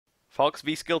Falke's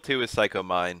V skill 2 is Psycho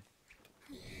Mine.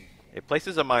 It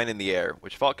places a mine in the air,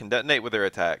 which Falke can detonate with her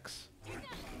attacks.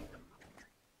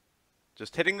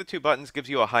 Just hitting the 2 buttons gives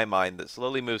you a high mine that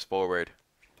slowly moves forward.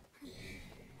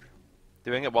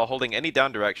 Doing it while holding any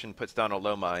down direction puts down a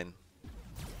low mine.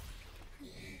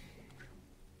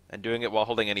 And doing it while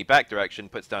holding any back direction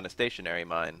puts down a stationary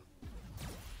mine.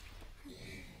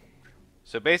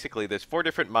 So basically, there's 4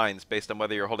 different mines based on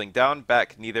whether you're holding down,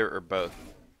 back, neither, or both.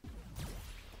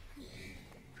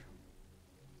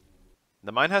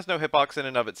 The mine has no hitbox in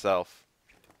and of itself.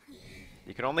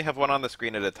 You can only have one on the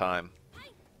screen at a time.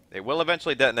 It will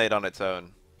eventually detonate on its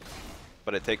own,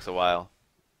 but it takes a while.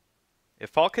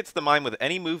 If Falke hits the mine with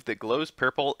any move that glows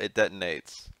purple, it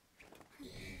detonates.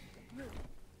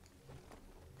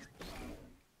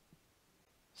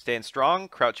 Stand strong,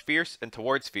 crouch fierce, and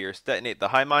towards fierce detonate the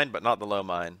high mine but not the low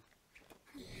mine.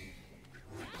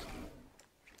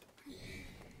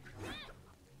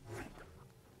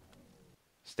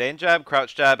 Stand jab,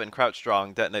 and crouch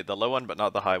strong detonate the low one but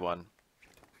not the high one.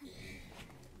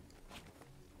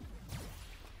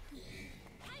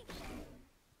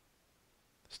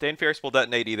 Stand fierce will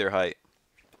detonate either height.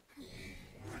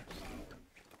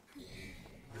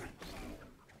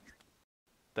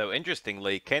 Though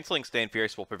interestingly, cancelling Stand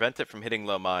Fierce will prevent it from hitting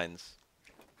low mines.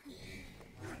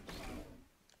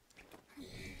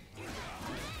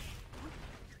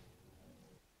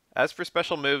 As for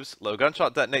special moves, low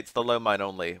gunshot detonates the low mine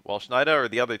only, while Schneider or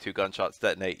the other 2 gunshots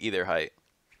detonate either height.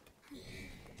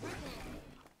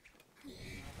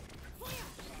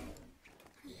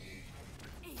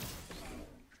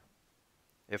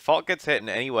 If Falke gets hit in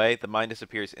any way, the mine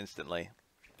disappears instantly.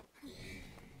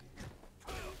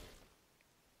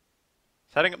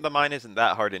 Setting up the mine isn't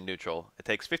that hard in neutral. It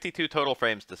takes 52 total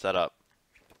frames to set up.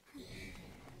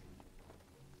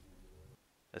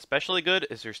 Especially good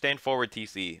is her stand forward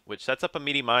TC, which sets up a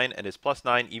meaty mine and is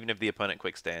 +9 even if the opponent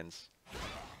quick stands.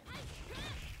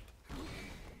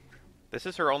 This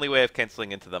is her only way of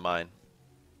cancelling into the mine.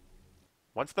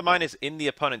 Once the mine is in the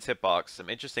opponent's hitbox, some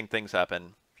interesting things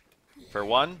happen. For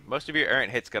one, most of your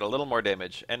errant hits get a little more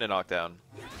damage and a knockdown.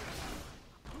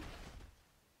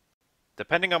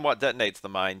 Depending on what detonates the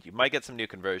mine, you might get some new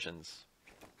conversions.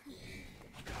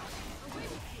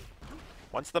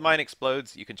 Once the mine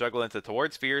explodes, you can juggle into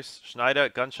towards fierce, Schneider,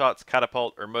 gunshots,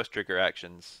 catapult, or most trigger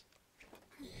actions.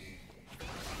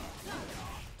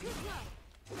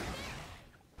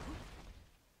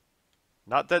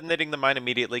 Not detonating the mine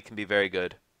immediately can be very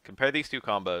good. Compare these 2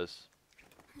 combos.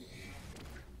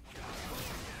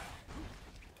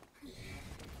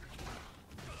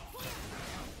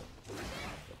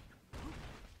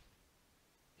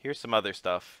 Here's some other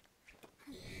stuff.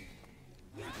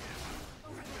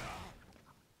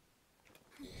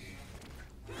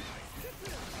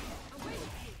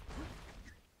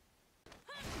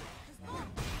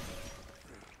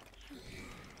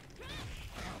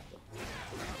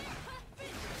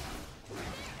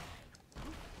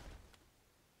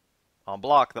 On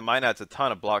block, the mine adds a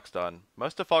ton of block stun.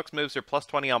 Most of Falke's moves are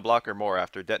 +20 on block or more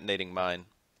after detonating mine.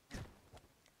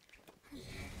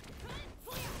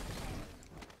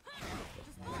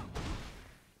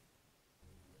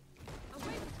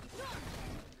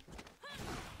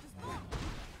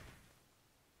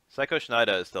 Psycho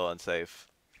Schneider is still unsafe.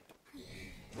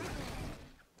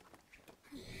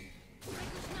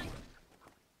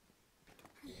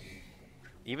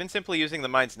 Even simply using the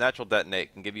mine's natural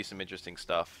detonate can give you some interesting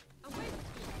stuff.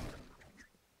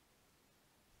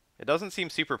 It doesn't seem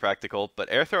super practical, but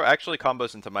air throw actually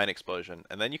combos into mine explosion,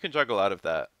 and then you can juggle out of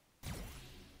that.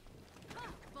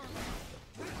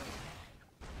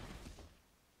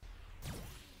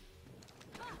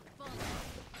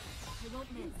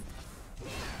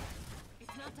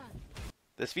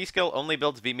 This V skill only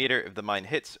builds V meter if the mine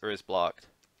hits or is blocked.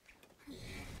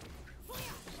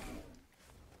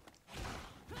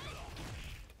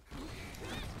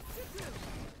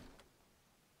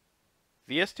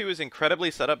 VS2 is incredibly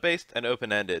setup based and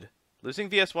open-ended. Losing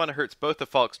VS1 hurts both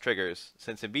of Falke's triggers,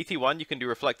 since in BT1 you can do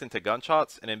reflect into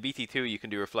gunshots, and in BT2 you can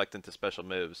do reflect into special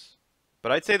moves.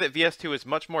 But I'd say that VS2 is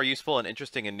much more useful and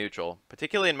interesting in neutral,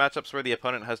 particularly in matchups where the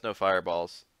opponent has no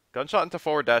fireballs. Gunshot into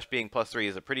forward dash being +3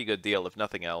 is a pretty good deal if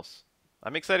nothing else.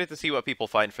 I'm excited to see what people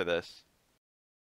find for this.